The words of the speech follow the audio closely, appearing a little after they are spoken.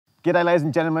G'day ladies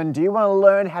and gentlemen, do you want to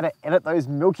learn how to edit those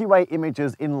Milky Way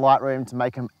images in Lightroom to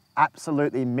make them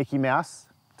absolutely Mickey Mouse?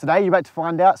 Today you're about to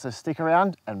find out, so stick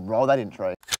around and roll that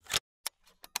intro.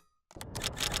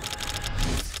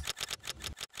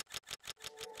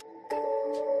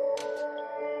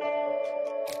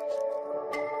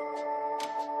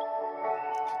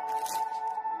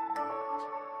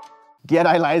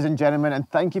 G'day ladies and gentlemen, and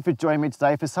thank you for joining me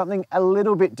today for something a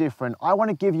little bit different. I want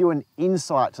to give you an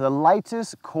insight to the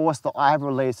latest course that I have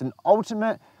released, an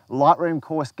ultimate Lightroom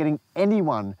course getting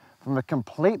anyone from a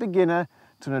complete beginner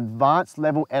to an advanced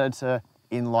level editor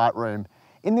in Lightroom.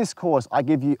 In this course, I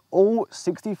give you all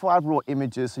 65 raw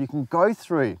images so you can go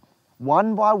through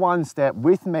one by one step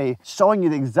with me, showing you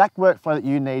the exact workflow that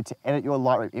you need to edit your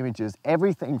Lightroom images.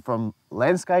 Everything from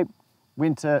landscape,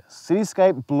 winter,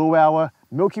 cityscape, blue hour,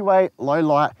 Milky Way, low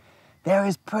light. There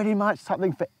is pretty much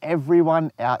something for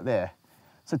everyone out there.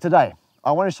 So today,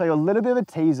 I want to show you a little bit of a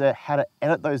teaser how to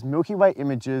edit those Milky Way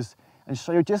images and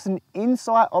show you just an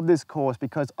insight of this course,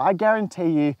 because I guarantee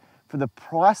you for the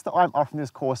price that I'm offering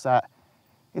this course at,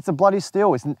 it's a bloody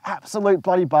steal. It's an absolute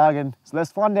bloody bargain. So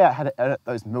let's find out how to edit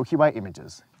those Milky Way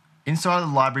images. Inside of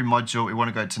the library module, we want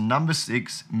to go to number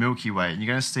 6, Milky Way. And you're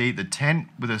going to see the tent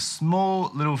with a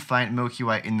small little faint Milky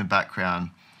Way in the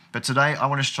background. But today I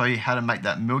want to show you how to make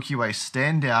that Milky Way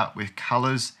stand out with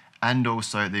colors and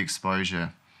also the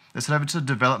exposure. Let's head over to the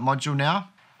develop module now.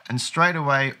 And straight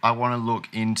away, I want to look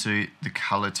into the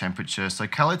color temperature. So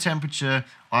color temperature,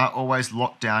 I always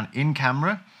lock down in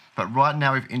camera, but right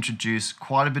now we've introduced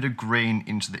quite a bit of green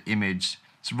into the image.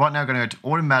 So right now I'm going to go to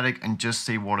automatic and just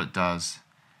see what it does.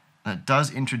 And it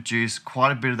does introduce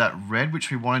quite a bit of that red, which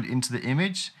we wanted into the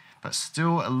image, but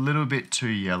still a little bit too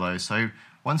yellow. So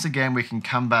once again, we can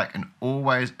come back and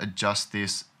always adjust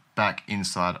this back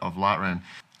inside of Lightroom.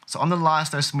 So on the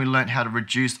last lesson, we learned how to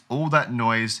reduce all that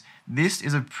noise. This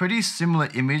is a pretty similar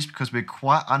image because we're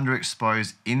quite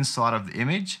underexposed inside of the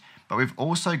image, but we've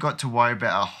also got to worry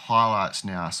about our highlights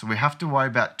now. So we have to worry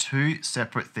about two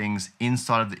separate things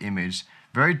inside of the image.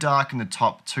 Very dark in the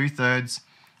top 2/3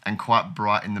 and quite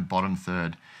bright in the bottom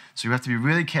third. So you have to be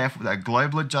really careful with our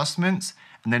global adjustments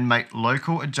and then make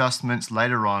local adjustments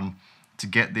later on to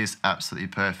get this absolutely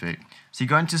perfect. So you're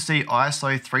going to see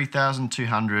ISO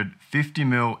 3200,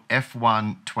 50mm,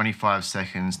 f1, 25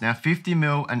 seconds. Now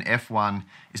 50mm and f1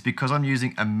 is because I'm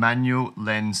using a manual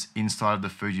lens inside of the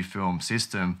Fujifilm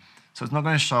system. So it's not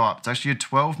going to show up. It's actually a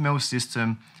 12mm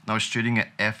system and I was shooting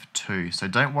at f2. So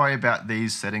don't worry about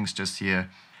these settings just here.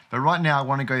 But right now I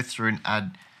want to go through and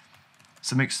add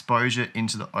some exposure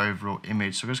into the overall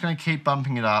image. So we're just going to keep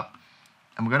bumping it up.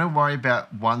 And we're going to worry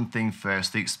about one thing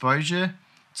first, the exposure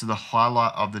to the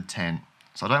highlight of the tent.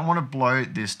 So I don't want to blow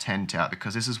this tent out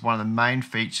because this is one of the main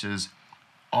features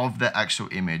of the actual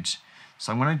image.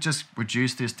 So I'm going to just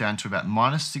reduce this down to about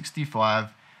 -65.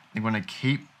 I'm going to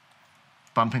keep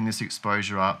bumping this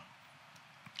exposure up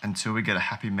until we get a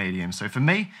happy medium. So for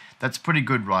me, that's pretty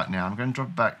good right now. I'm going to drop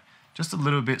it back just a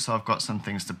little bit so I've got some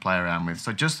things to play around with.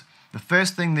 So just the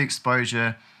first thing, the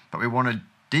exposure, but we want to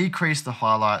decrease the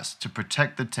highlights to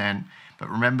protect the tent. But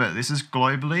remember, this is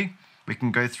globally. We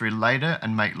can go through later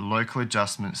and make local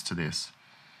adjustments to this.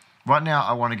 Right now,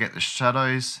 I want to get the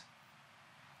shadows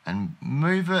and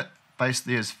move it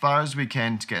basically as far as we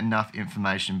can to get enough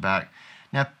information back.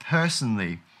 Now,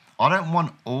 personally, I don't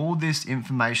want all this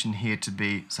information here to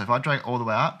be, so if I drag all the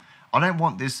way up, I don't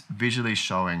want this visually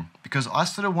showing because I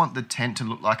sort of want the tent to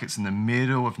look like it's in the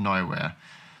middle of nowhere.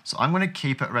 So I'm going to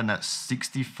keep it around that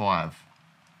 65.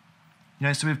 You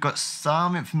know, so we've got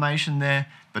some information there,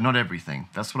 but not everything.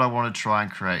 That's what I want to try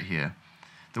and create here.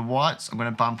 The whites, I'm going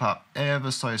to bump up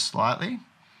ever so slightly.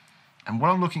 And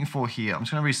what I'm looking for here, I'm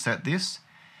just going to reset this.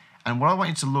 And what I want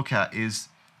you to look at is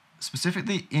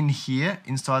specifically in here,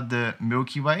 inside the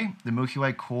Milky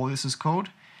Way core, this is called.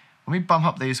 When we bump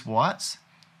up these whites,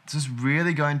 this is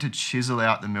really going to chisel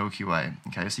out the Milky Way.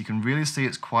 Okay, so you can really see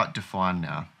it's quite defined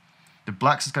now. The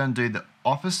blacks is going to do the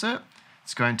opposite.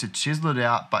 It's going to chisel it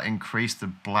out but increase the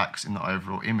blacks in the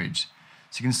overall image.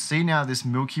 So you can see now this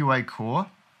Milky Way core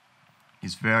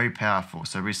is very powerful.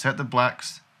 So reset the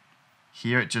blacks.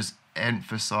 Here it just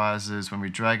emphasizes, when we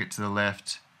drag it to the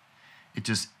left, it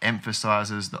just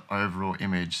emphasizes the overall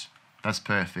image. That's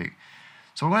perfect.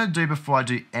 So what I'm going to do before I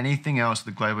do anything else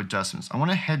with the global adjustments, I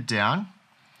want to head down.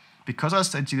 Because I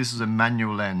said to you this is a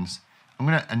manual lens, I'm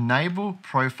going to enable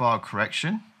profile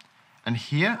correction. And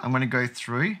here I'm going to go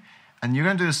through and you're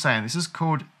going to do the same. This is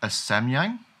called a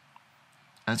Samyang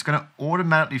and it's going to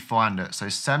automatically find it. So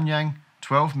Samyang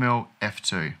 12mm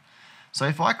f2. So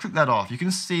if I click that off, you can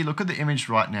see, look at the image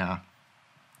right now.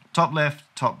 Top left,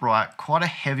 top right, quite a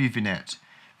heavy vignette.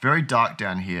 very dark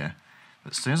down here.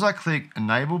 But as soon as I click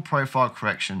Enable Profile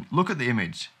Correction, look at the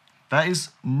image. That is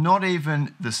not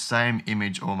even the same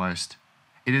image almost.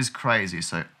 It is crazy.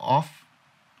 So off,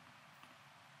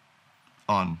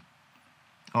 on,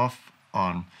 off,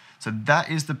 on. So that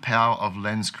is the power of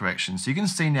lens correction. So you can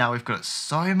see now we've got it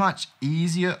so much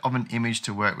easier of an image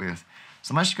to work with.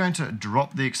 So I'm actually going to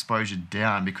drop the exposure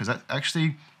down because that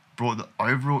actually brought the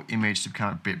overall image to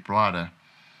become a bit brighter.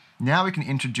 Now we can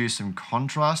introduce some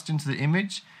contrast into the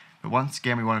image, but once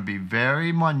again we want to be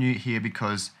very minute here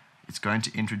because it's going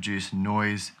to introduce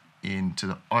noise into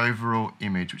the overall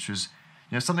image, which is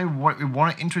something what we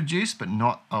want to introduce, but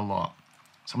not a lot.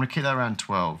 So I'm going to keep that around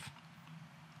 12.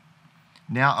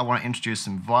 Now I want to introduce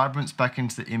some vibrance back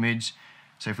into the image.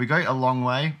 So if we go a long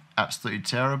way, absolutely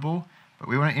terrible, but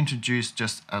we want to introduce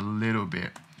just a little bit.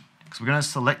 Because we're going to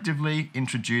selectively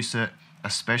introduce it,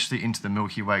 especially into the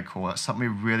Milky Way core. That's something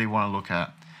we really want to look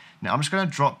at. Now I'm just going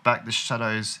to drop back the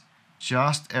shadows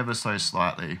just ever so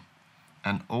slightly,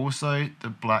 and also the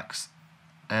blacks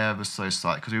ever so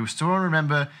slightly, because we still want to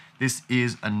remember this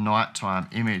is a nighttime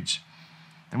image.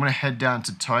 I'm going to head down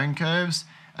to tone curves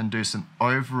and do some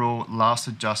overall last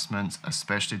adjustments,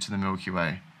 especially to the Milky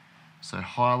Way. So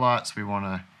highlights we want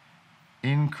to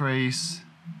increase,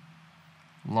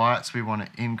 lights we want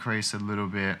to increase a little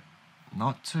bit,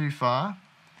 not too far.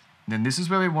 And then this is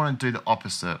where we want to do the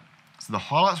opposite. So the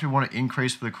highlights we want to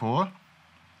increase for the core.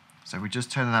 So we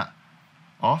just turn that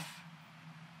off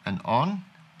and on,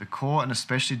 the core, and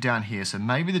especially down here. So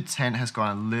maybe the 10 has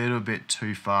gone a little bit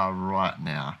too far right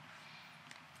now.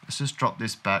 Let's just drop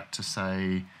this back to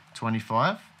say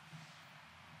 25.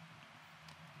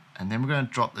 And then we're going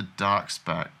to drop the darks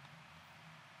back,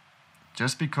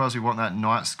 just because we want that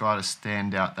night sky to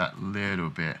stand out that little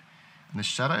bit. And the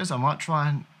shadows, I might try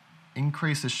and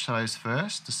increase the shadows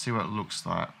first to see what it looks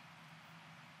like.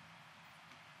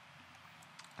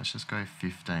 Let's just go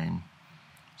 15.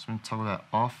 So I'm going to toggle that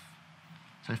off.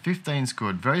 So 15 is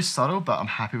good. Very subtle, but I'm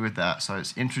happy with that. So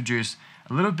it's introduced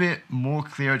a little bit more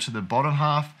clearer to the bottom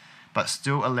half, but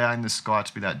still allowing the sky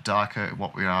to be that darker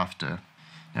what we're after.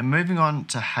 Now moving on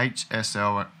to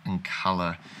HSL and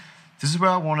color. This is where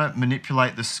I want to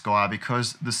manipulate the sky,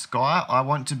 because the sky I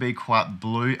want to be quite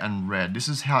blue and red. This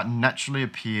is how it naturally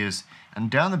appears.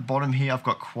 And down the bottom here, I've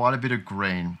got quite a bit of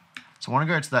green. So I want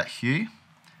to go to that hue.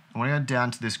 I want to go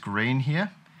down to this green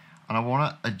here, and I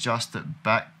want to adjust it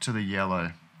back to the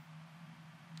yellow.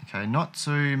 Okay, not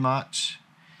too much.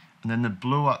 And then the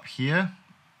blue up here,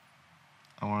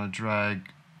 I want to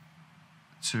drag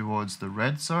towards the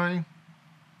red, sorry.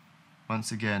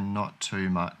 Once again, not too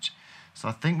much. So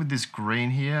I think with this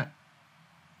green here,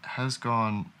 it has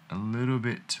gone a little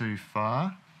bit too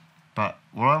far. But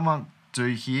what I want to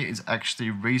do here is actually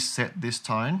reset this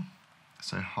tone.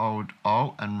 So hold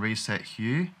Alt and reset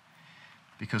hue.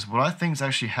 Because what I think is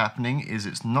actually happening is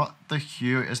it's not the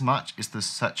hue as much, it's the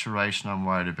saturation I'm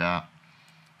worried about.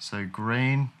 So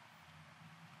green,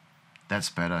 that's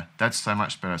better. That's so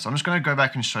much better. So I'm just going to go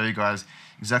back and show you guys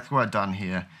exactly what I've done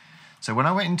here. So when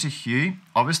I went into hue,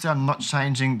 obviously I'm not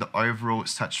changing the overall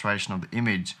saturation of the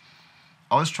image.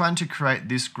 I was trying to create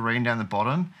this green down the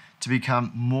bottom to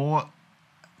become more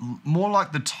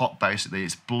like the top basically.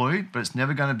 It's blue, but it's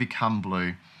never going to become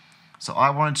blue. So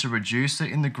I wanted to reduce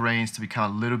it in the greens to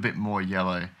become a little bit more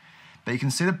yellow. But you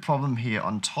can see the problem here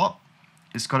on top,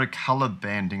 it's got a color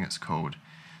banding, it's called.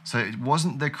 So it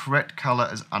wasn't the correct color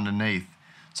as underneath.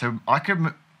 So I could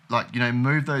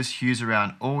move those hues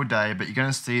around all day, but you're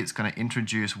going to see it's going to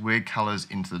introduce weird colors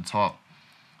into the top.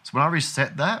 So when I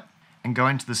reset that and go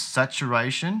into the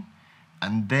saturation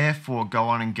and therefore go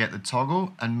on and get the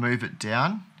toggle and move it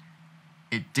down,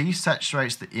 it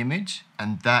desaturates the image,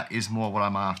 and that is more what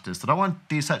I'm after. So I don't want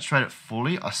to desaturate it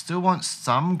fully. I still want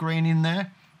some green in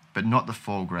there, but not the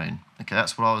full green. Okay,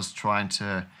 that's what I was trying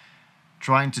to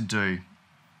do.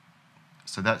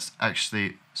 So that's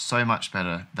actually so much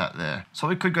better, that there. So what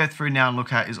we could go through now and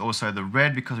look at is also the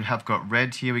red, because we have got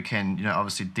red here. We can,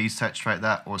 obviously desaturate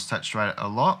that or saturate it a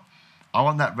lot. I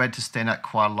want that red to stand out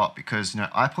quite a lot because,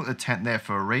 I put the tint there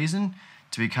for a reason,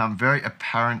 to become very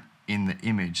apparent in the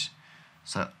image.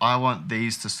 So I want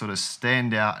these to sort of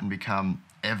stand out and become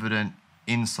evident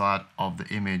inside of the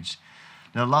image.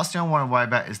 Now the last thing I want to worry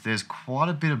about is there's quite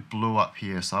a bit of blue up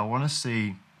here. So I want to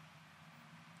see,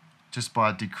 just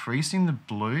by decreasing the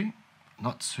blue,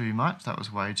 not too much, that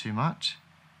was way too much,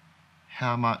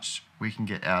 how much we can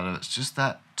get out of it. It's just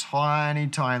that tiny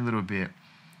little bit.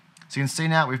 So you can see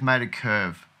now we've made a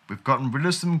curve. We've gotten rid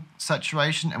of some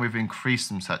saturation and we've increased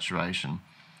some saturation.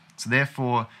 So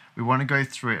therefore, we want to go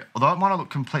through it. Although it might not look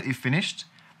completely finished,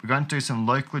 we're going to do some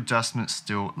local adjustments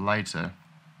still later.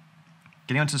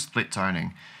 getting onto split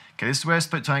toning. Okay, this is where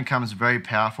split toning comes very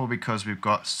powerful because we've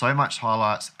got so much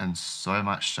highlights and so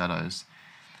much shadows.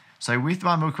 So with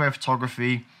my Milky Way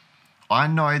photography, I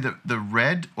know that the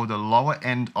red or the lower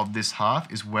end of this half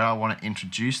is where I want to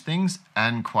introduce things,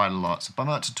 and quite a lot. So bump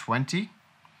that to 20.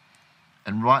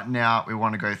 And right now we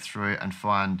want to go through and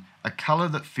find a color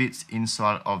that fits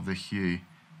inside of the hue.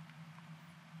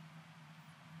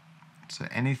 So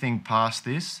anything past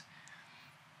this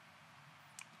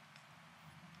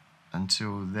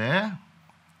until there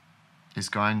is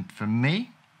going, for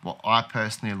me, what I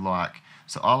personally like.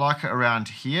 So I like it around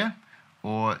here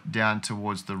or down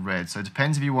towards the red. So it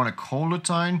depends if you want a cooler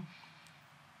tone,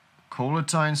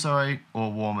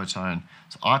 or warmer tone.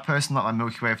 So I personally like my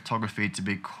Milky Way photography to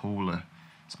be cooler.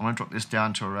 So I'm going to drop this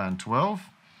down to around 12.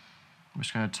 I'm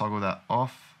just going to toggle that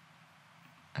off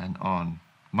and on.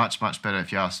 Much, much better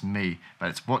if you ask me, but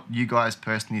it's what you guys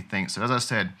personally think. So as I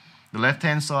said, the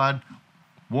left-hand side,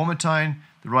 warmer tone,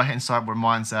 the right-hand side where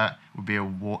mine's at would be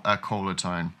a cooler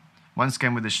tone. Once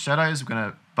again with the shadows, we're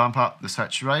going to bump up the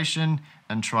saturation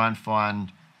and try and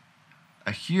find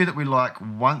a hue that we like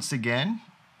once again.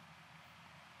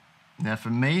 Now for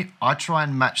me, I try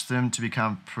and match them to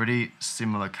become pretty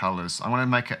similar colors. I'm going to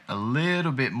make it a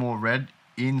little bit more red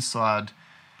inside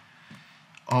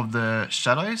of the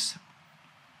shadows.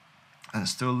 And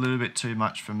it's still a little bit too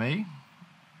much for me.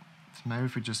 So maybe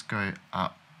if we just go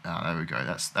up. Oh, there we go.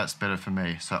 That's better for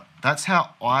me. So that's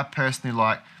how I personally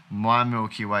like my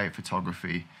Milky Way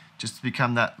photography. Just to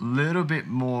become that little bit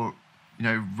more,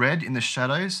 red in the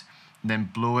shadows, and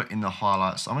then bluer in the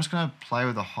highlights. So I'm just going to play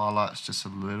with the highlights just a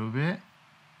little bit.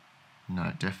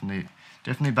 No,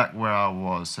 definitely back where I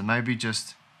was. So maybe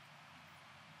just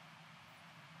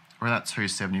around that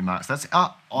 270 marks. That's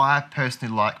how I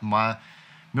personally like my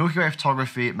Milky Way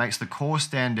photography. It makes the core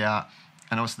stand out,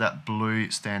 and also that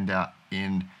blue stand out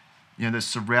in the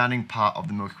surrounding part of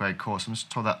the Milky Way core. So I'm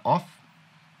just turn that off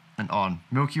and on.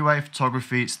 Milky Way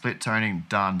photography, split toning,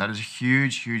 done. That is a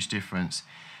huge, huge difference.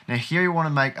 Now here you want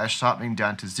to make a sharpening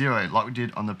down to 0, like we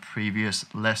did on the previous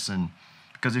lesson.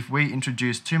 Because if we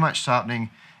introduce too much sharpening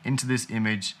into this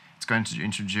image, it's going to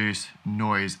introduce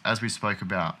noise, as we spoke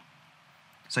about.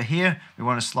 So here we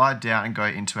want to slide down and go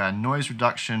into our noise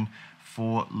reduction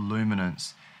for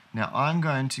luminance. Now I'm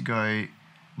going to go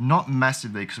not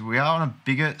massively because we are on a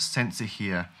bigger sensor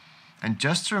here. And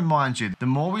just to remind you, the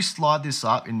more we slide this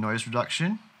up in noise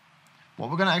reduction, what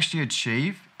we're going to actually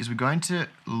achieve is we're going to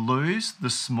lose the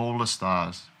smaller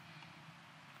stars.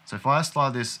 So if I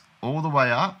slide this all the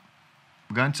way up,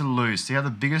 we're going to lose. See how the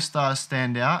bigger stars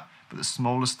stand out, but the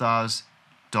smaller stars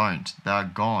don't. They're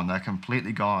gone. They're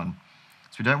completely gone.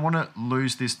 So we don't want to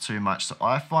lose this too much. So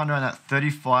I find around that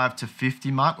 35 to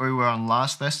 50 mark where we were on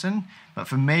last lesson. But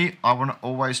for me, I want to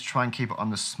always try and keep it on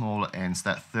the smaller end, so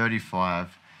that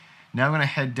 35. Now we're going to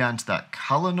head down to that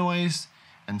color noise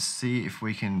and see if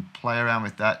we can play around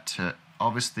with that to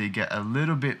obviously get a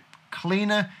little bit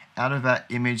cleaner out of that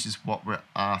image is what we're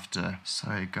after.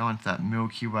 So go into that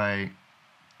Milky Way.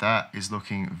 That is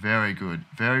looking very good.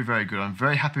 Very, very good. I'm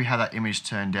very happy how that image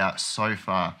turned out so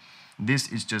far.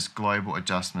 This is just global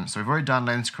adjustment. So we've already done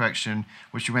lens correction,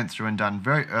 which we went through and done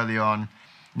very early on.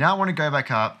 Now I want to go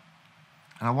back up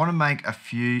and I want to make a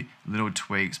few little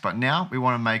tweaks, but now we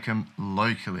want to make them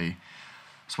locally.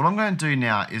 So what I'm going to do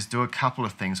now is do a couple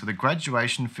of things. With a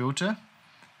graduation filter,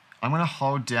 I'm going to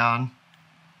hold down,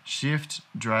 shift,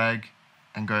 drag,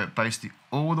 and go basically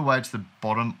all the way to the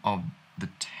bottom of the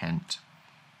tent.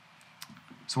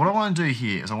 So what I want to do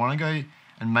here is I want to go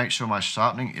and make sure my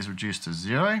sharpening is reduced to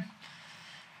 0.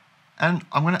 And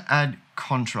I'm going to add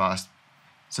contrast.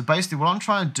 So basically what I'm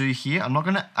trying to do here, I'm not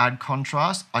going to add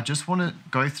contrast. I just want to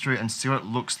go through and see what it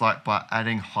looks like by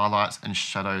adding highlights and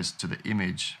shadows to the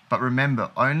image. But remember,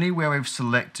 only where we've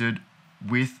selected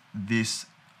with this,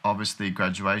 obviously,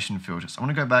 graduation filter. So I'm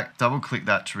going to go back, double click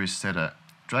that to reset it.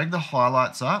 Drag the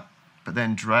highlights up, but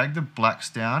then drag the blacks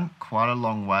down quite a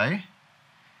long way.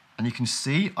 And you can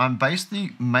see I'm basically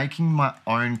making my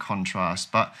own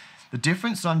contrast. But the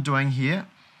difference I'm doing here,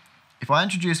 if I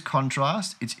introduce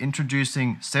contrast, it's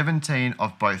introducing 17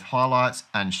 of both highlights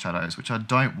and shadows, which I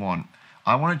don't want.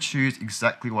 I want to choose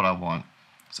exactly what I want.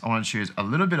 So I want to choose a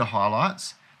little bit of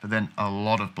highlights, but then a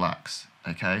lot of blacks.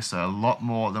 Okay, so a lot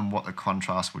more than what the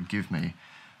contrast would give me.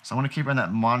 So I want to keep around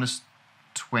that minus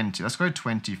 20. Let's go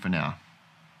 20 for now.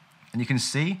 And you can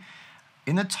see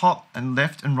in the top and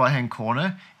left and right hand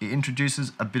corner, it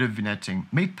introduces a bit of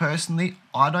vignetting. Me personally,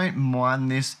 I don't mind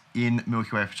this in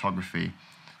Milky Way photography.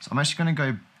 So I'm actually going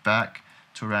to go back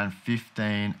to around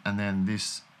 15 and then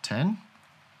this 10.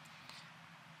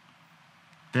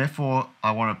 Therefore,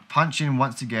 I want to punch in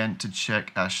once again to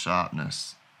check our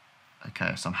sharpness.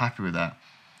 Okay, so I'm happy with that.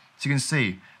 So you can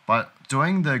see, by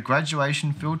doing the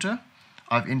graduation filter,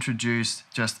 I've introduced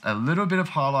just a little bit of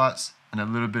highlights and a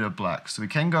little bit of black. So we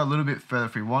can go a little bit further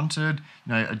if we wanted,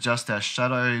 adjust our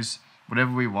shadows,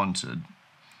 whatever we wanted.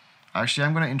 Actually,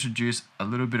 I'm going to introduce a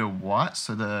little bit of white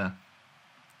so the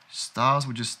stars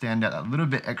will just stand out a little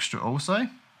bit extra also,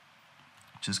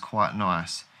 which is quite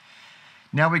nice.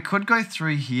 Now we could go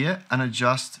through here and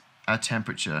adjust our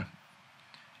temperature.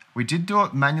 We did do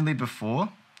it manually before,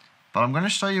 but I'm going to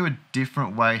show you a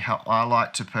different way how I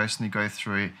like to personally go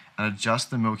through and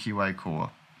adjust the Milky Way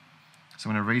core. So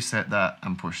I'm going to reset that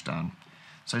and push done.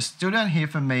 So still down here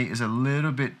for me is a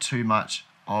little bit too much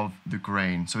of the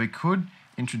green. So we could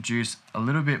introduce a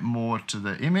little bit more to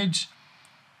the image,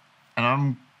 and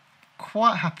I'm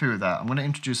quite happy with that. I'm going to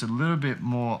introduce a little bit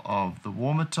more of the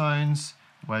warmer tones.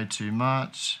 Way too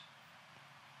much.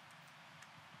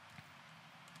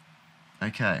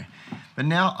 Okay, but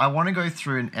now I want to go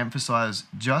through and emphasize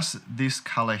just this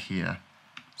color here.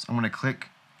 So I'm going to click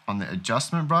on the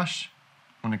adjustment brush.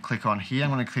 I'm going to click on here.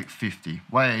 I'm going to click 50.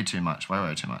 Way too much,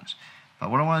 way too much. But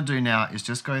what I want to do now is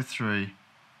just go through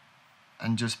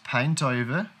and just paint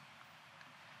over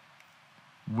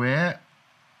where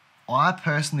I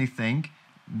personally think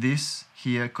this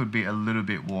here could be a little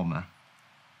bit warmer.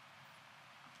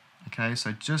 Okay,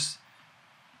 so just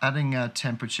adding our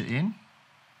temperature in.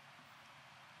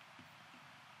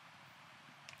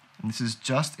 And this is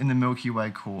just in the Milky Way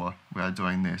core we are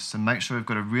doing this. So make sure we've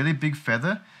got a really big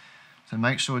feather. So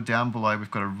make sure down below we've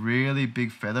got a really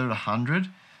big feather at 100,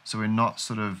 so we're not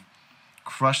sort of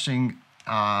crushing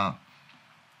our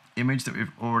image that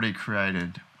we've already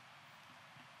created.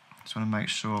 Just want to make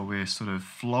sure we're sort of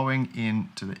flowing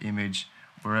into the image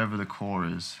wherever the core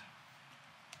is.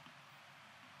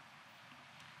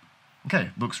 Okay,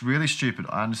 looks really stupid,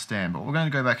 I understand, but what we're going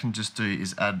to go back and just do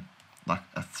is add like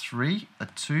a 3, a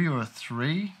 2 or a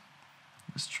 3.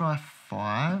 Let's try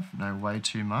 5, no, way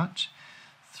too much.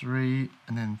 3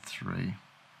 and then 3.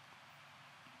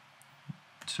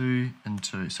 2 and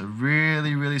 2, so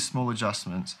really small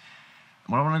adjustments.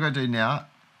 And what I want to go do now,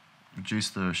 reduce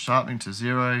the sharpening to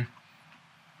 0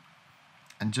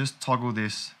 and just toggle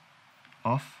this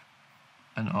off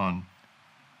and on.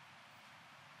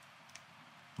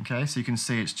 Okay, so you can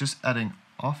see it's just adding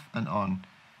off and on.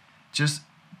 Just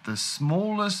the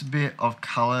smallest bit of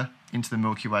color into the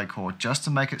Milky Way core, just to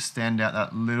make it stand out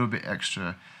that little bit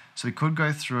extra. So we could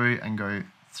go through and go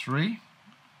 3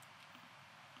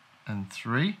 and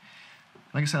 3,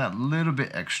 make it stand out a little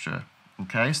bit extra.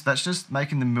 Okay, so that's just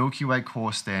making the Milky Way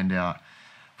core stand out.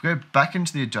 If we go back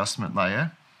into the adjustment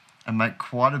layer and make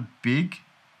quite a big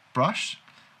brush,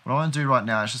 what I want to do right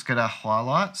now is just get our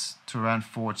highlights to around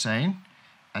 14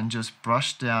 and just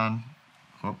brush down.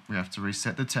 Oh, we have to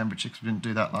reset the temperature because we didn't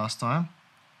do that last time.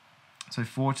 So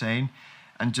 14,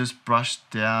 and just brush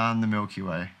down the Milky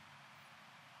Way.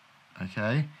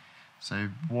 Okay, so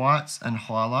whites and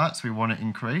highlights we want to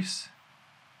increase.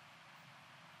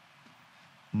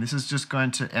 And this is just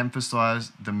going to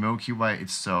emphasize the Milky Way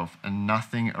itself and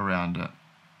nothing around it.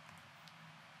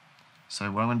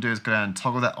 So what I'm going to do is go down and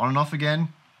toggle that on and off again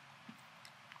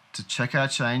to check our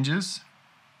changes.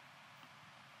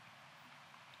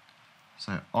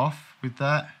 So off with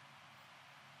that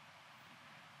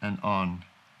and on.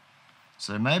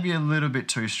 So maybe a little bit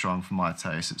too strong for my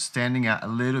taste. It's standing out a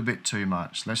little bit too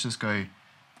much. Let's just go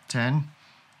 10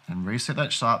 and reset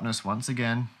that sharpness once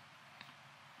again.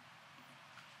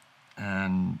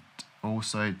 And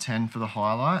also 10 for the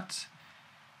highlights.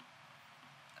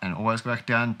 And always go back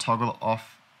down, toggle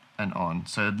off and on.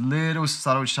 So little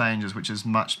subtle changes, which is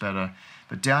much better.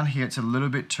 But down here, it's a little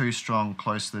bit too strong,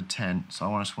 close to the 10.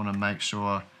 So I just want to make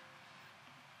sure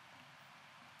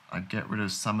I get rid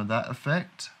of some of that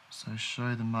effect. So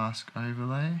show the mask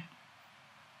overlay.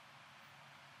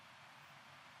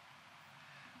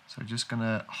 So just going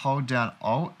to hold down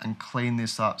Alt and clean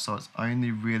this up so it's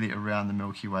only really around the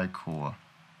Milky Way core.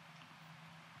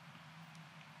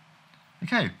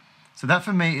 Okay, so that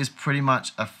for me is pretty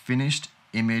much a finished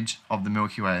image of the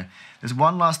Milky Way. There's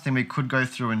one last thing we could go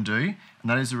through and do, and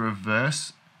that is a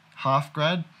reverse half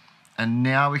grad. And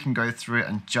now we can go through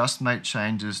and just make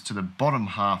changes to the bottom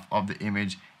half of the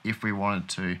image if we wanted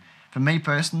to. For me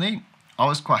personally, I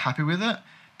was quite happy with it,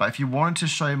 but if you wanted to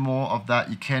show more of that,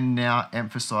 you can now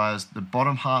emphasize the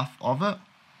bottom half of it.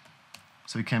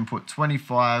 So we can put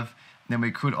 25, and then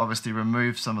we could obviously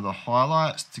remove some of the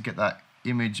highlights to get that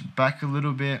image back a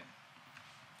little bit.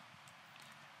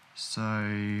 So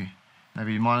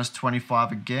maybe minus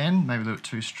 25 again, maybe a little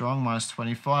too strong, minus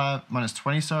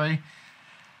 20, sorry.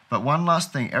 But one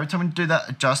last thing, every time we do that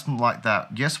adjustment like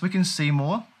that, yes, we can see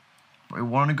more, but we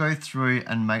want to go through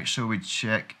and make sure we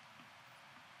check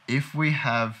if we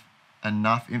have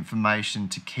enough information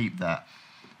to keep that.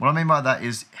 What I mean by that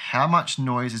is how much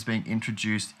noise is being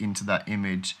introduced into that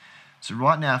image. So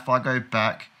right now, if I go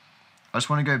back, I just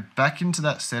want to go back into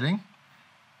that setting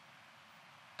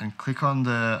and click on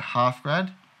the half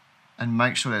grad and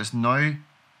make sure there's no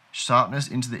sharpness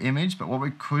into the image. But what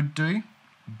we could do,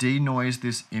 denoise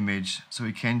this image, so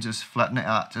we can just flatten it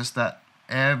out just that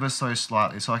ever so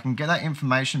slightly. So I can get that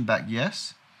information back,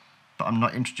 yes, but I'm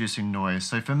not introducing noise.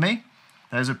 So for me,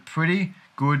 that is a pretty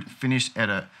good finished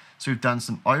edit. So we've done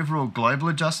some overall global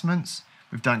adjustments.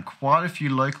 We've done quite a few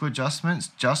local adjustments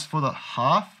just for the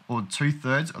half or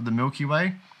 2/3 of the Milky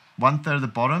Way, 1/3 of the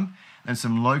bottom, and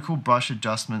some local brush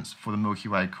adjustments for the Milky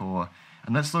Way core.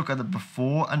 And let's look at the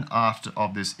before and after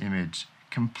of this image.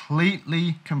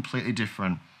 Completely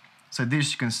different. So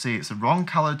this, you can see it's the wrong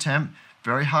color temp,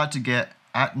 very hard to get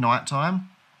at nighttime.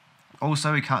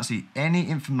 Also, we can't see any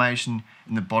information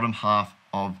in the bottom half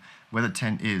of where the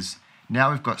tent is.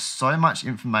 Now we've got so much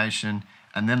information,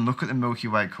 and then look at the Milky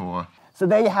Way core. So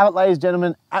there you have it, ladies and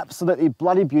gentlemen, absolutely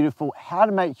bloody beautiful. How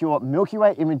to make your Milky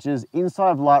Way images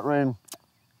inside of Lightroom,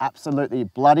 absolutely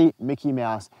bloody Mickey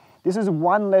Mouse. This is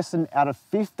one lesson out of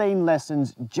 15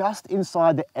 lessons just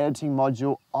inside the editing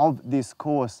module of this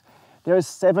course. There are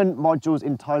 7 modules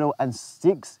in total and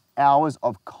 6 hours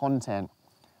of content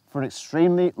for an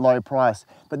extremely low price.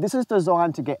 But this is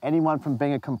designed to get anyone from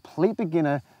being a complete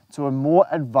beginner to a more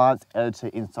advanced editor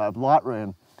inside of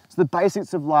Lightroom. So the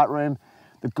basics of Lightroom,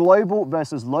 the global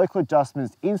versus local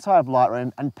adjustments inside of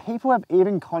Lightroom, and people have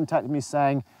even contacted me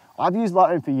saying, I've used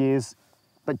Lightroom for years,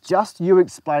 but just you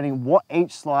explaining what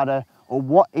each slider or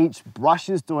what each brush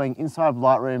is doing inside of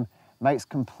Lightroom makes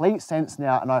complete sense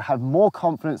now, and I have more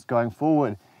confidence going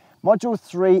forward. Module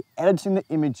 3, editing the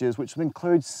images, which will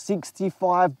include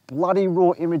 65 bloody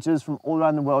raw images from all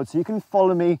around the world. So you can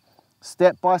follow me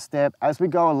step by step as we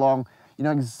go along. You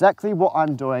know exactly what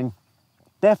I'm doing.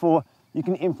 Therefore, you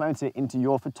can implement it into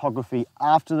your photography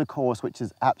after the course, which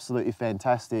is absolutely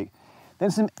fantastic. Then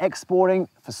some exporting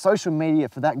for social media,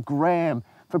 for that gram,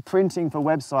 for printing, for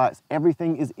websites,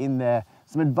 everything is in there.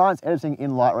 Some advanced editing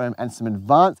in Lightroom and some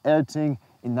advanced editing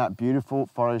in that beautiful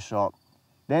Photoshop.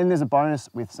 Then there's a bonus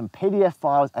with some PDF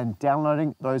files and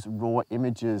downloading those raw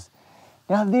images.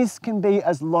 Now this can be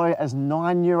as low as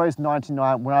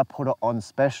 €9.99 when I put it on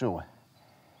special.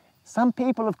 Some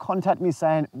people have contacted me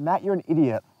saying, Matt, you're an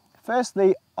idiot.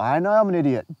 Firstly, I know I'm an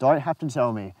idiot, don't have to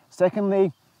tell me.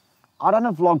 Secondly, I done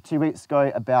a vlog 2 weeks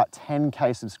ago about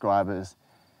 10K subscribers.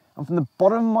 And from the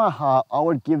bottom of my heart, I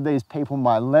would give these people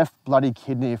my left bloody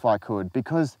kidney if I could,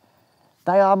 because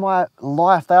they are my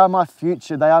life, they are my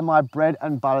future, they are my bread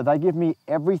and butter. They give me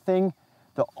everything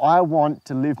that I want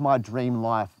to live my dream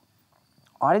life.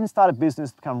 I didn't start a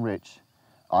business to become rich.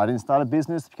 I didn't start a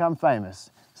business to become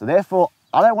famous. So therefore,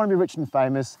 I don't want to be rich and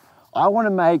famous. I want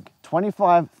to make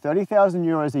 25, 30,000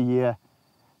 euros a year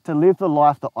to live the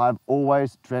life that I've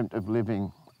always dreamt of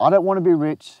living. I don't want to be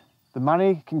rich. The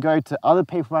money can go to other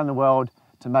people around the world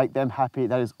to make them happy.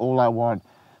 That is all I want.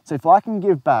 So if I can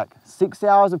give back 6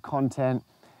 hours of content,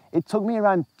 it took me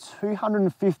around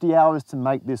 250 hours to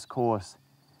make this course.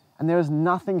 And there is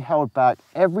nothing held back.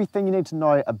 Everything you need to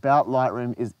know about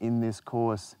Lightroom is in this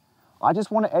course. I just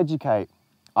want to educate.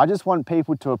 I just want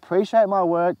people to appreciate my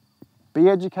work, be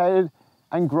educated,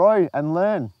 and grow and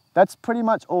learn. That's pretty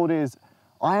much all it is.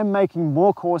 I am making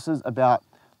more courses about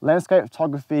landscape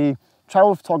photography,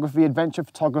 travel photography, adventure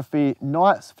photography,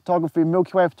 night photography,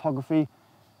 Milky Way photography.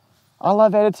 I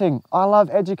love editing, I love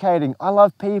educating, I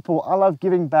love people, I love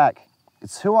giving back.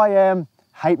 It's who I am,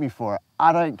 hate me for it,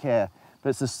 I don't care. But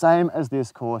it's the same as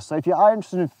this course. So if you are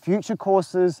interested in future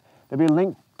courses, there'll be a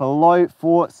link below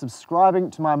for subscribing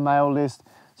to my mail list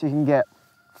so you can get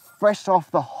fresh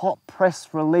off the hot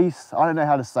press release. I don't know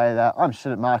how to say that, I'm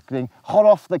shit at marketing. Hot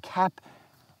off the cap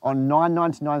on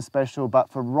 $9.99 special, but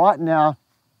for right now,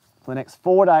 for the next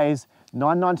 4 days,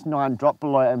 $9.99, drop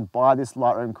below and buy this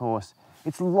Lightroom course.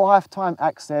 It's lifetime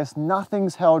access,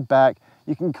 nothing's held back.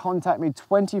 You can contact me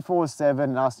 24/7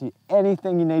 and ask me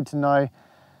anything you need to know.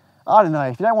 I don't know,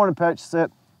 if you don't want to purchase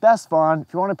it, that's fine.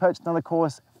 If you want to purchase another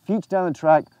course, future down the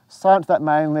track, sign up to that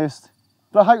mailing list.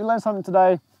 But I hope you learned something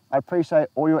today. I appreciate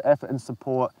all your effort and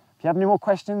support. If you have any more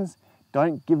questions,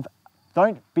 don't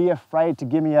be afraid to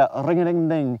give me a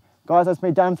ring-a-ding-ding. Guys, that's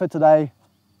me done for today.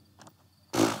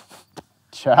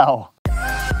 Ciao.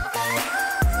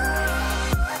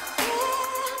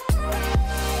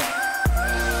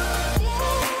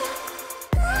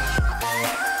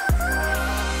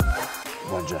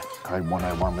 Roger. Code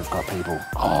 101, we've got people.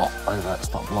 Oh, over,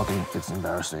 stop vlogging, it's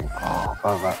embarrassing. Oh,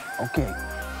 over, okay,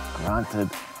 granted,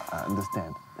 I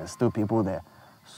understand. There's still people there.